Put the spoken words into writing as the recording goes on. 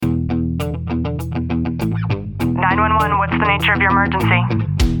What's the nature of your emergency?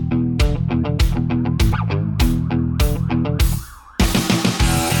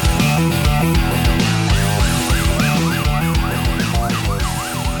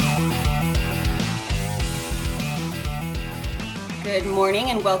 Good morning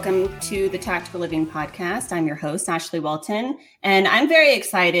and welcome to the Tactical Living Podcast. I'm your host, Ashley Walton, and I'm very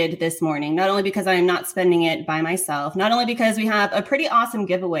excited this morning, not only because I'm not spending it by myself, not only because we have a pretty awesome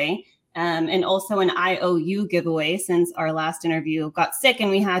giveaway and also an IOU giveaway since our last interview got sick and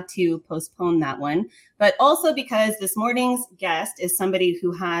we had to postpone that one, but also because this morning's guest is somebody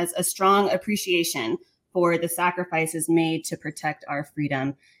who has a strong appreciation for the sacrifices made to protect our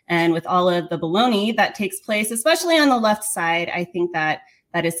freedom. And with all of the baloney that takes place, especially on the left side, I think that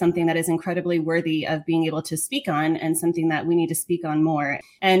that is something that is incredibly worthy of being able to speak on and something that we need to speak on more.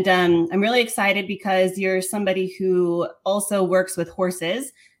 And I'm really excited because you're somebody who also works with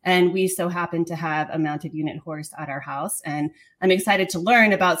horses. And we so happen to have a mounted unit horse at our house. And I'm excited to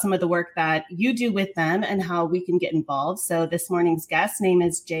learn about some of the work that you do with them and how we can get involved. So this morning's guest name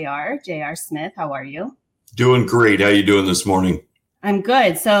is J.R. Smith. How are you? Doing great. How you doing this morning? I'm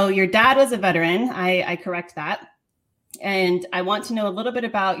good. So your dad was a veteran. I correct that. And I want to know a little bit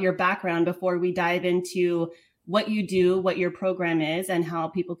about your background before we dive into what you do, what your program is, and how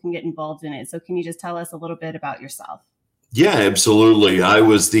people can get involved in it. So can you just tell us a little bit about yourself? Yeah, absolutely. I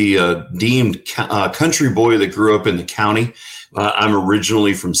was the deemed country boy that grew up in the county. I'm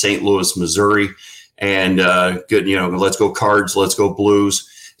originally from St. Louis, Missouri, and good. Let's go Cards, let's go Blues.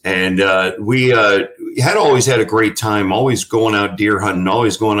 And we had always had a great time, always going out deer hunting,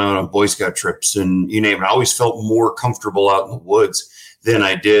 always going out on Boy Scout trips, and you name it. I always felt more comfortable out in the woods than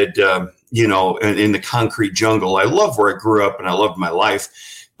I did, in the concrete jungle. I love where I grew up and I loved my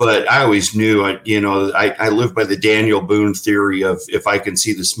life. But I always knew, I live by the Daniel Boone theory of if I can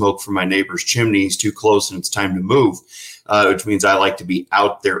see the smoke from my neighbor's chimney, he's too close and it's time to move, which means I like to be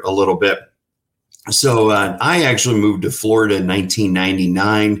out there a little bit. So I actually moved to Florida in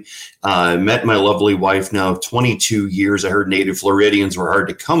 1999, met my lovely wife now of 22 years. I heard native Floridians were hard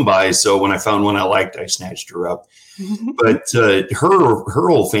to come by. So when I found one I liked, I snatched her up. But her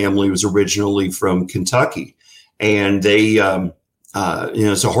whole family was originally from Kentucky. And they,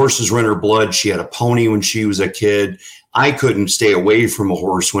 so horses run her blood. She had a pony when she was a kid. I couldn't stay away from a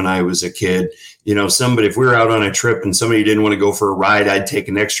horse when I was a kid. If we were out on a trip and somebody didn't want to go for a ride, I'd take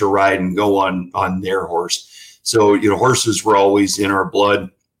an extra ride and go on their horse. So, horses were always in our blood.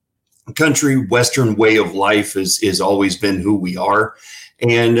 Country Western way of life is always been who we are.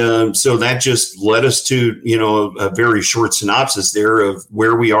 And so that just led us to, a very short synopsis there of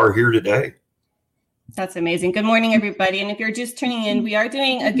where we are here today. That's amazing. Good morning, everybody. And if you're just tuning in, we are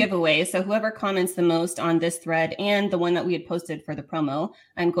doing a giveaway. So whoever comments the most on this thread and the one that we had posted for the promo,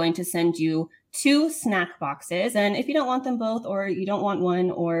 I'm going to send you 2 snack boxes. And if you don't want them both, or you don't want one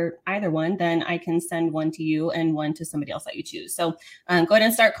or either one, then I can send one to you and one to somebody else that you choose. So go ahead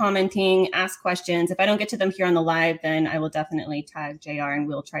and start commenting, ask questions. If I don't get to them here on the live, then I will definitely tag JR and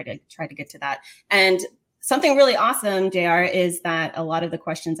we'll try to get to that. And something really awesome, JR, is that a lot of the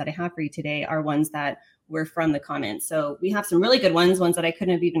questions that I have for you today are ones that were from the comments. So we have some really good ones that I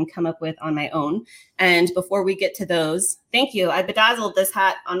couldn't have even come up with on my own. And before we get to those, thank you. I bedazzled this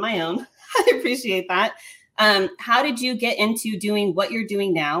hat on my own. I appreciate that. How did you get into doing what you're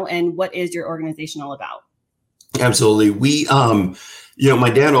doing now, and what is your organization all about? Absolutely. We, my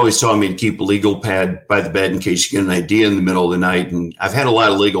dad always taught me to keep a legal pad by the bed in case you get an idea in the middle of the night. And I've had a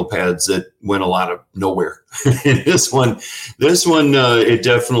lot of legal pads that went a lot of nowhere. And this one, it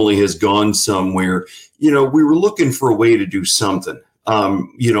definitely has gone somewhere. We were looking for a way to do something.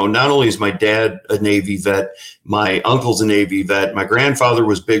 Not only is my dad a Navy vet, my uncle's a Navy vet. My grandfather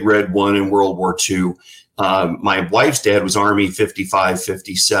was Big Red 1 in World War II. My wife's dad was Army 55,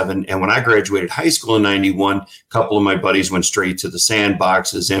 57. And when I graduated high school in 91, a couple of my buddies went straight to the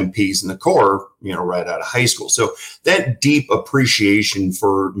sandbox as MPs in the Corps, right out of high school. So that deep appreciation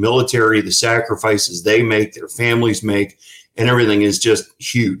for military, the sacrifices they make, their families make, and everything is just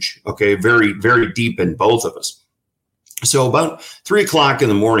huge. Okay. Very, very deep in both of us. So about 3:00 in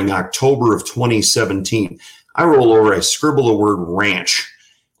the morning, October of 2017, I roll over, I scribble the word ranch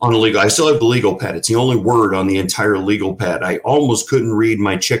on a legal. I still have the legal pad. It's the only word on the entire legal pad. I almost couldn't read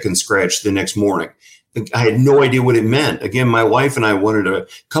my chicken scratch the next morning. I had no idea what it meant. Again, my wife and I wanted a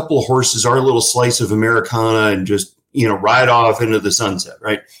couple of horses, our little slice of Americana, and just, ride off into the sunset,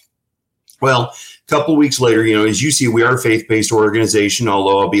 right? Well, a couple of weeks later, as you see, we are a faith-based organization,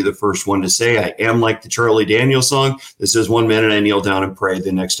 although I'll be the first one to say I am like the Charlie Daniels song that says 1 minute I kneel down and pray,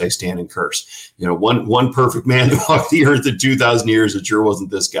 the next I stand and curse. One perfect man that walked the earth in 2,000 years, it sure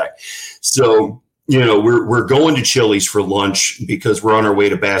wasn't this guy. So we're going to Chili's for lunch because we're on our way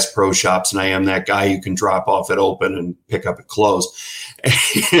to Bass Pro Shops, and I am that guy you can drop off at open and pick up at close.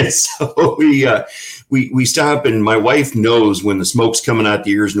 And so we stop, and my wife knows when the smoke's coming out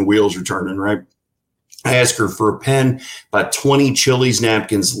the ears and the wheels are turning, right? I asked her for a pen. About 20 Chili's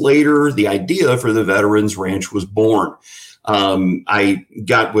napkins later, the idea for the Veterans Ranch was born. I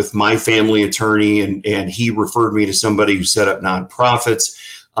got with my family attorney, and he referred me to somebody who set up nonprofits.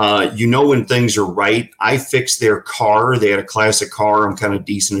 When things are right, I fixed their car. They had a classic car. I'm kind of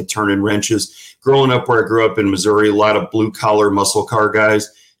decent at turning wrenches. Growing up where I grew up in Missouri, a lot of blue collar muscle car guys.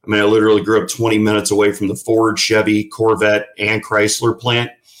 I mean, I literally grew up 20 minutes away from the Ford, Chevy, Corvette, and Chrysler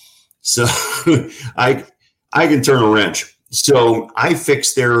plant. So I can turn a wrench. So I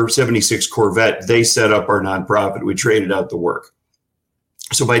fixed their 76 Corvette. They set up our nonprofit. We traded out the work.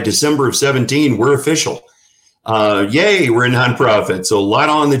 So by December of 17, we're official. Yay, we're a nonprofit. So a lot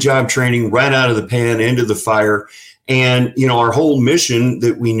on the job training, right out of the pan, into the fire. And, our whole mission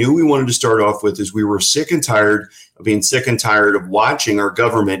that we knew we wanted to start off with is we were sick and tired of watching our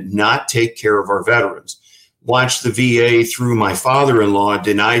government not take care of our veterans. Watch the VA through my father-in-law,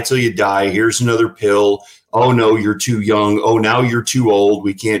 deny till you die. Here's another pill. Oh, no, you're too young. Oh, now you're too old.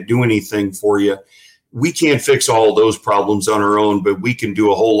 We can't do anything for you. We can't fix all those problems on our own, but we can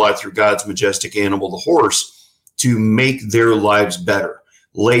do a whole lot through God's majestic animal, the horse, to make their lives better,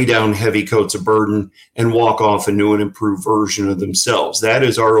 lay down heavy coats of burden, and walk off a new and improved version of themselves. That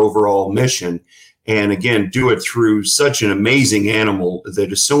is our overall mission. And again, do it through such an amazing animal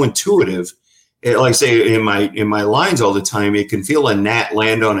that is so intuitive. Like I say in my lines all the time, it can feel a gnat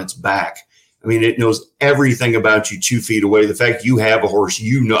land on its back. I mean, it knows everything about you 2 feet away. The fact you have a horse,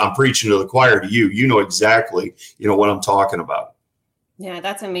 I'm preaching to the choir to you. You know exactly, what I'm talking about. Yeah,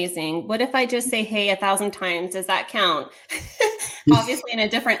 that's amazing. What if I just say hey 1,000 times? Does that count? Obviously in a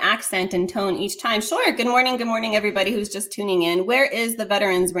different accent and tone each time. Sure. Good morning, everybody who's just tuning in. Where is the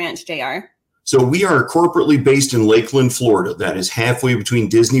Veterans Ranch, JR? So we are corporately based in Lakeland, Florida. That is halfway between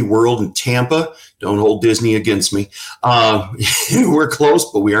Disney World and Tampa. Don't hold Disney against me. We're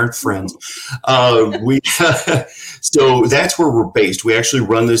close, but we aren't friends. So that's where we're based. We actually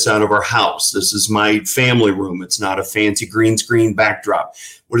run this out of our house. This is my family room. It's not a fancy green screen backdrop.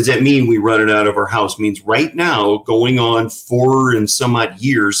 What does that mean? We run it out of our house. It means right now, going on 4 and some odd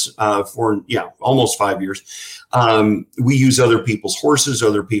years, almost 5 years. We use other people's horses,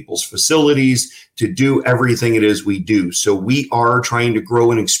 other people's facilities to do everything it is we do. So we are trying to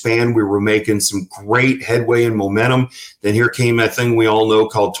grow and expand. We were making some great headway and momentum. Then here came that thing we all know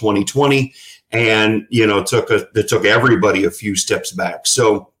called 2020. And, it took everybody a few steps back.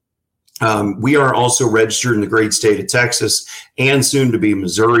 So we are also registered in the great state of Texas and soon to be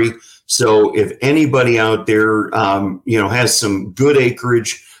Missouri. So if anybody out there, has some good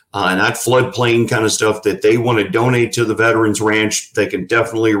acreage, not floodplain kind of stuff that they want to donate to the Veterans Ranch, they can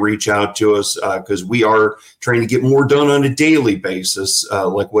definitely reach out to us because we are trying to get more done on a daily basis,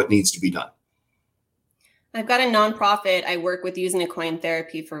 like what needs to be done. I've got a nonprofit I work with using equine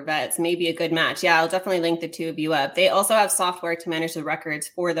therapy for vets. Maybe a good match. Yeah, I'll definitely link the two of you up. They also have software to manage the records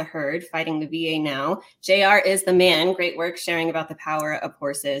for the herd, fighting the VA now. JR is the man. Great work sharing about the power of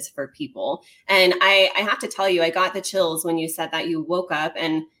horses for people. And I have to tell you, I got the chills when you said that you woke up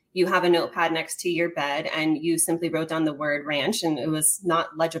and you have a notepad next to your bed and you simply wrote down the word ranch and it was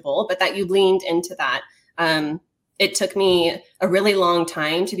not legible, but that you leaned into that. It took me a really long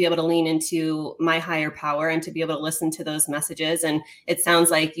time to be able to lean into my higher power and to be able to listen to those messages. And it sounds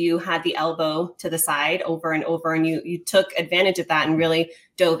like you had the elbow to the side over and over, and you took advantage of that and really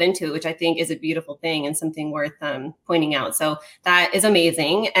dove into it, which I think is a beautiful thing and something worth pointing out. So that is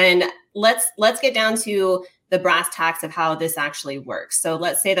amazing. And let's get down to the brass tacks of how this actually works. So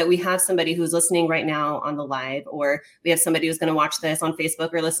let's say that we have somebody who's listening right now on the live, or we have somebody who's going to watch this on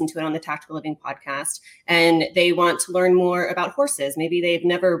Facebook or listen to it on the Tactical Living podcast, and they want to learn more about horses. Maybe they've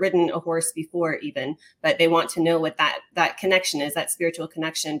never ridden a horse before even, but they want to know what that connection is, that spiritual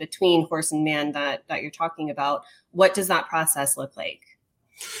connection between horse and man that you're talking about. What does that process look like?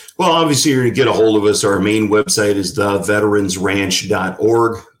 Well, obviously, you're going to get a hold of us. Our main website is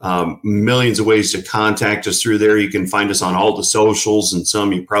theveteransranch.org. Millions of ways to contact us through there. You can find us on all the socials, and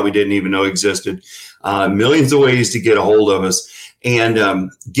some you probably didn't even know existed. Millions of ways to get a hold of us. And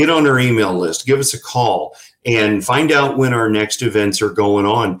get on our email list. Give us a call and find out when our next events are going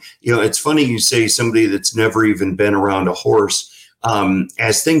on. It's funny you say somebody that's never even been around a horse.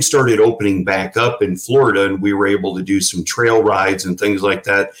 As things started opening back up in Florida and we were able to do some trail rides and things like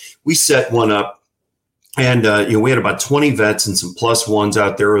that, we set one up And, we had about 20 vets and some plus ones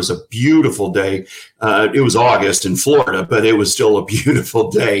out there. It was a beautiful day. It was August in Florida, but it was still a beautiful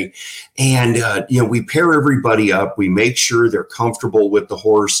day. And, we pair everybody up. We make sure they're comfortable with the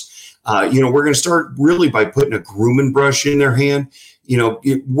horse. We're going to start really by putting a grooming brush in their hand,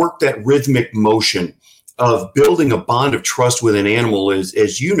 work that rhythmic motion of building a bond of trust with an animal is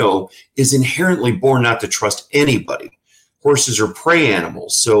inherently born not to trust anybody. Horses are prey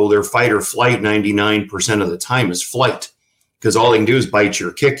animals, so their fight or flight 99% of the time is flight, because all they can do is bite you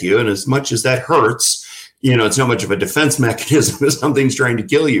or kick you. And as much as that hurts, it's not much of a defense mechanism if something's trying to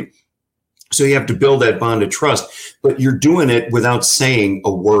kill you. So you have to build that bond of trust, but you're doing it without saying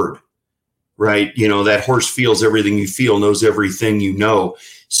a word, right? That horse feels everything you feel, knows everything you know.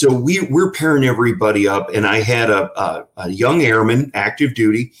 So we're pairing everybody up, and I had a young airman, active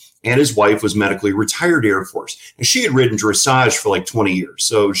duty, and his wife was medically retired Air Force. And she had ridden dressage for like 20 years.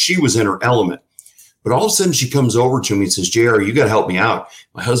 So she was in her element. But all of a sudden she comes over to me and says, JR, you got to help me out.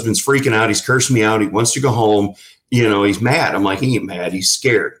 My husband's freaking out. He's cursing me out. He wants to go home. He's mad. I'm like, he ain't mad. He's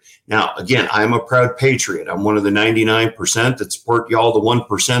scared. Now, again, I'm a proud patriot. I'm one of the 99% that support y'all, the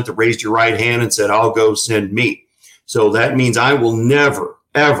 1% that raised your right hand and said, I'll go send me. So that means I will never,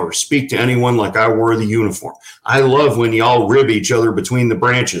 ever speak to anyone like I wore the uniform. I love when y'all rib each other between the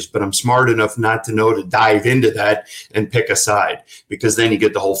branches, but I'm smart enough not to know to dive into that and pick a side, because then you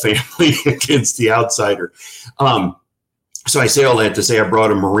get the whole family against the outsider. So I say all that to say I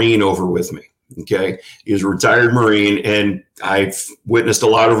brought a Marine over with me. Okay. He was a retired Marine, and I've witnessed a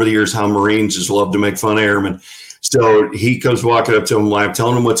lot over the years how Marines just love to make fun of airmen. So he comes walking up to him, I'm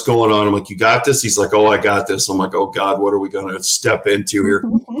telling him what's going on. I'm like, you got this? He's like, oh, I got this. I'm like, oh God, what are we going to step into here?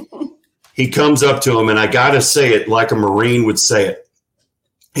 He comes up to him, and I got to say it like a Marine would say it.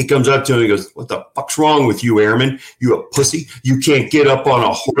 He comes up to him and he goes, what the fuck's wrong with you, airman? You a pussy? You can't get up on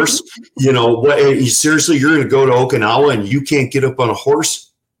a horse? Seriously, you're going to go to Okinawa and you can't get up on a horse?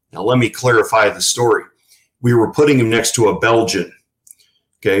 Now, let me clarify the story. We were putting him next to a Belgian.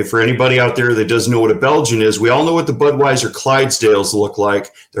 Okay, for anybody out there that doesn't know what a Belgian is, we all know what the Budweiser Clydesdales look like.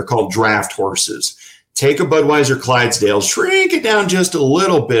 They're called draft horses. Take a Budweiser Clydesdale, shrink it down just a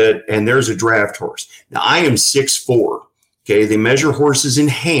little bit, and there's a draft horse. Now, I am 6'4". Okay, they measure horses in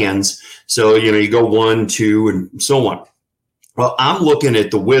hands. So, you go 1, 2, and so on. Well, I'm looking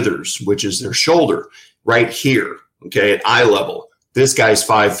at the withers, which is their shoulder, right here, okay, at eye level. This guy's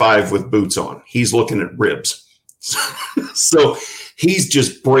 5'5" with boots on. He's looking at ribs. So he's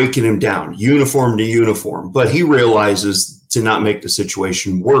just breaking him down, uniform to uniform. But he realizes, to not make the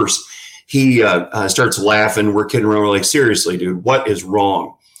situation worse, he starts laughing. We're kidding around. We're like, seriously, dude, what is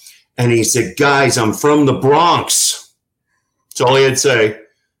wrong? And he said, guys, I'm from the Bronx. That's all he had to say.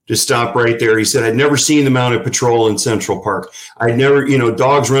 Just stop right there. He said, I'd never seen the mounted patrol in Central Park. I'd never,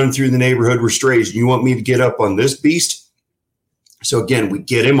 dogs running through the neighborhood were strays. You want me to get up on this beast? So again, we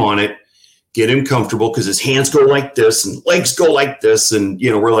get him on it, get him comfortable, because his hands go like this and legs go like this. And,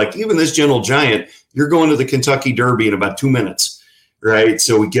 we're like, even this gentle giant, you're going to the Kentucky Derby in about 2 minutes, right?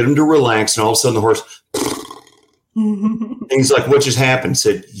 So we get him to relax, and all of a sudden the horse, and he's like, what just happened?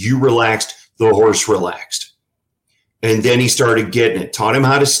 Said, you relaxed, the horse relaxed. And then he started getting it, taught him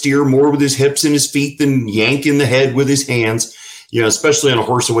how to steer more with his hips and his feet than yanking the head with his hands. Especially on a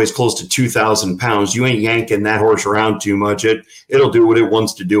horse that weighs close to 2,000 pounds, you ain't yanking that horse around too much. It'll do what it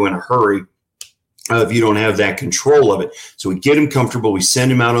wants to do in a hurry if you don't have that control of it. So we get him comfortable. We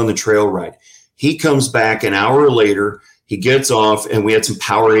send him out on the trail ride. He comes back an hour later. He gets off, and we had some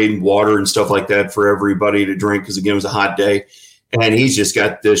Powerade and water and stuff like that for everybody to drink, because, again, it was a hot day. And he's just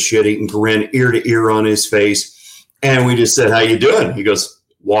got this shit-eating grin ear to ear on his face. And we just said, how you doing? He goes,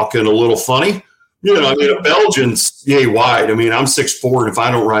 walking a little funny. A Belgian's yay wide. I'm 6'4", and if I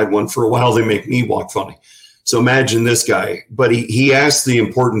don't ride one for a while, they make me walk funny. So imagine this guy. But he asked the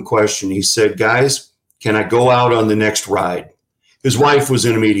important question. He said, guys, can I go out on the next ride? His wife was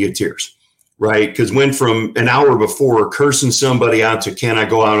in immediate tears, right? Because went from an hour before cursing somebody out to, can I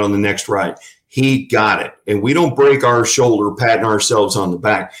go out on the next ride? He got it. And we don't break our shoulder patting ourselves on the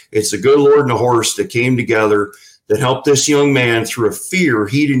back. It's the good Lord and a horse that came together that helped this young man through a fear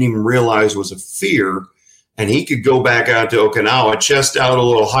he didn't even realize was a fear. And he could go back out to Okinawa, chest out a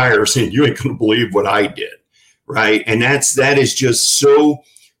little higher, saying, you ain't going to believe what I did, right? And that is just so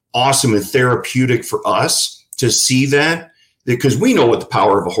awesome and therapeutic for us to see that, because we know what the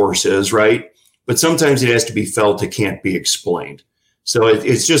power of a horse is, right? But sometimes it has to be felt. It can't be explained. So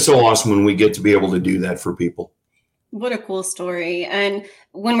it's just so awesome when we get to be able to do that for people. What a cool story. And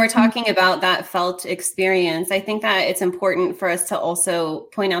when we're talking about that felt experience, I think that it's important for us to also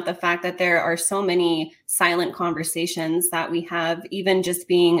point out the fact that there are so many silent conversations that we have, even just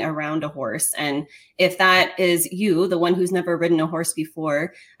being around a horse. And if that is you, the one who's never ridden a horse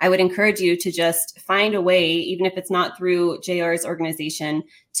before, I would encourage you to just find a way, even if it's not through JR's organization,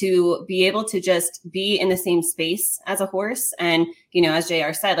 to be able to just be in the same space as a horse. And, you know, as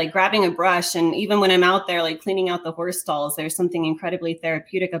JR said, like grabbing a brush, and even when I'm out there, like cleaning out the horse stalls, there's something incredibly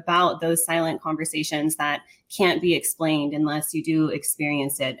therapeutic about those silent conversations that can't be explained unless you do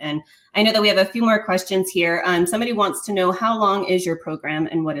experience it. And I know that we have a few more questions here. Somebody wants to know, how long is your program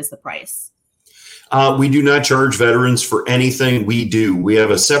and what is the price? We do not charge veterans for anything we do. We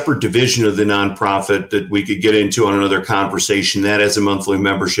have a separate division of the nonprofit that we could get into on another conversation. That has a monthly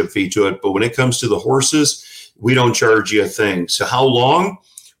membership fee to it. But when it comes to the horses, we don't charge you a thing. So how long?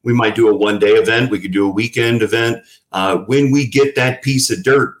 We might do a one-day event. We could do a weekend event. When we get that piece of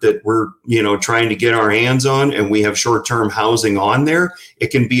dirt that we're, trying to get our hands on, and we have short-term housing on there, it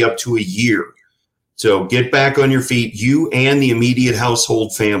can be up to a year. So get back on your feet, you and the immediate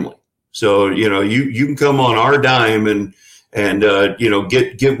household family. So, you can come on our dime and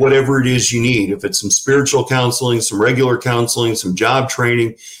get whatever it is you need. If it's some spiritual counseling, some regular counseling, some job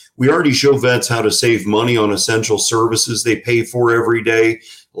training. We already show vets how to save money on essential services they pay for every day.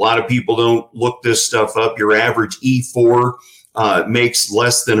 A lot of people don't look this stuff up. Your average E4 makes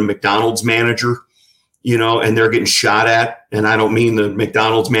less than a McDonald's manager, and they're getting shot at. And I don't mean the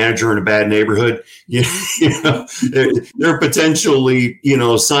McDonald's manager in a bad neighborhood. They're potentially,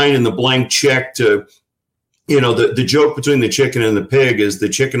 signing the blank check to, the joke between the chicken and the pig is the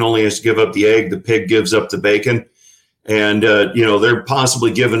chicken only has to give up the egg, the pig gives up the bacon. And, they're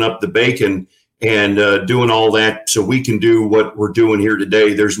possibly giving up the bacon and doing all that so we can do what we're doing here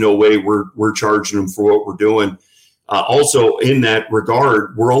today. There's no way we're charging them for what we're doing. Also, in that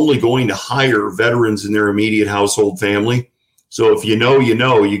regard, we're only going to hire veterans in their immediate household family. So if you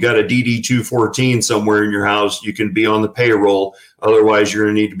got a DD 214 somewhere in your house, you can be on the payroll. Otherwise, you're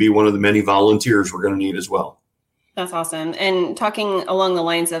going to need to be one of the many volunteers we're going to need as well. That's awesome. And talking along the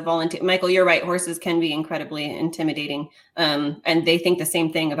lines of volunteer, Michael, you're right. Horses can be incredibly intimidating. And they think the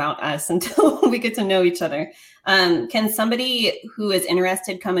same thing about us until we get to know each other. Can somebody who is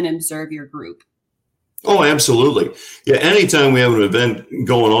interested come and observe your group? Oh, absolutely. Yeah. Anytime we have an event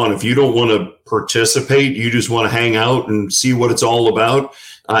going on, if you don't want to participate, you just want to hang out and see what it's all about.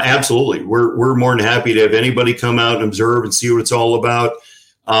 Absolutely. We're more than happy to have anybody come out and observe and see what it's all about.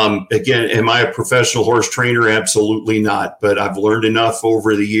 Again, am I a professional horse trainer? Absolutely not. But I've learned enough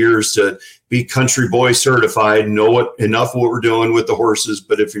over the years to be country boy certified, know enough what we're doing with the horses.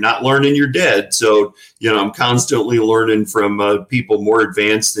 But if you're not learning, you're dead. So, I'm constantly learning from people more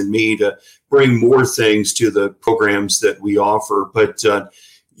advanced than me to bring more things to the programs that we offer. But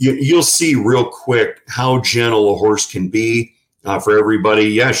you'll see real quick how gentle a horse can be. For everybody.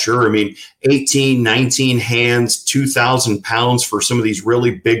 Yeah, sure. I mean, 18, 19 hands, 2,000 pounds for some of these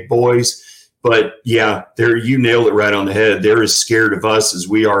really big boys. But yeah, you nailed it right on the head. They're as scared of us as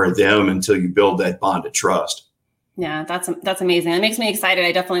we are of them until you build that bond of trust. Yeah, that's amazing. It makes me excited.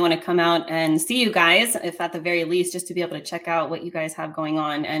 I definitely want to come out and see you guys, if at the very least, just to be able to check out what you guys have going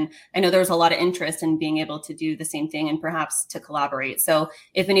on. And I know there's a lot of interest in being able to do the same thing and perhaps to collaborate. So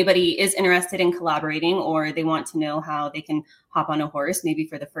if anybody is interested in collaborating, or they want to know how they can hop on a horse, maybe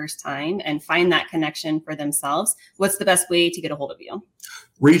for the first time, and find that connection for themselves, what's the best way to get a hold of you?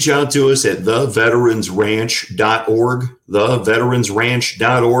 Reach out to us at theveteransranch.org,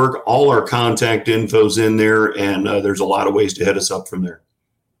 theveteransranch.org. All our contact info's in there, and there's a lot of ways to hit us up from there.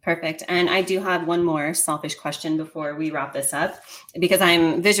 Perfect. And I do have one more selfish question before we wrap this up, because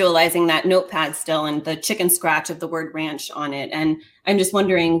I'm visualizing that notepad still and the chicken scratch of the word ranch on it. And I'm just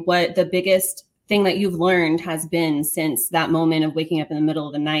wondering what the biggest thing that you've learned has been since that moment of waking up in the middle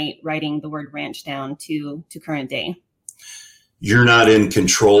of the night, writing the word ranch down to current day. You're not in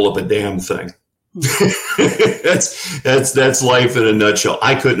control of a damn thing. That's life in a nutshell.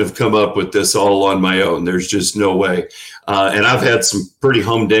 I couldn't have come up with this all on my own. There's just no way. And I've had some pretty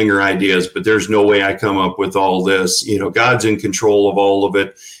humdinger ideas, but there's no way I come up with all this. God's in control of all of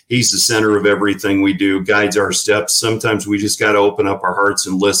it. He's the center of everything we do, guides our steps. Sometimes we just got to open up our hearts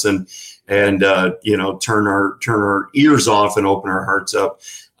and listen, and turn our ears off and open our hearts up.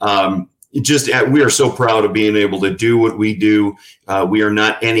 We are so proud of being able to do what we do. We are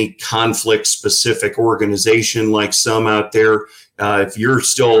not any conflict specific organization like some out there. If you're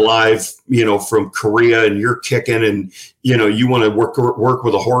still alive, from Korea, and you're kicking, and you want to work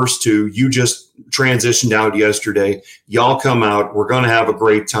with a horse too, you just transitioned out yesterday. Y'all come out. We're going to have a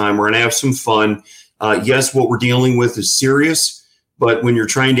great time. We're going to have some fun. Yes, what we're dealing with is serious, but when you're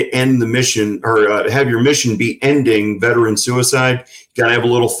trying to end the mission or have your mission be ending veteran suicide, you got to have a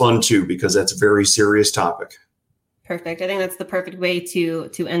little fun too, because that's a very serious topic. Perfect. I think that's the perfect way to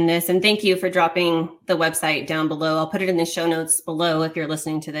end this. And thank you for dropping the website down below. I'll put it in the show notes below if you're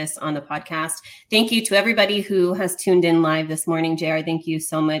listening to this on the podcast. Thank you to everybody who has tuned in live this morning. JR, thank you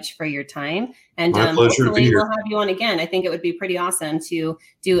so much for your time. And my pleasure to be here. We'll have you on again. I think it would be pretty awesome to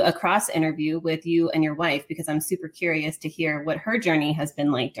do a cross interview with you and your wife, because I'm super curious to hear what her journey has been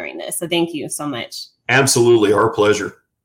like during this. So thank you so much. Absolutely. Our pleasure.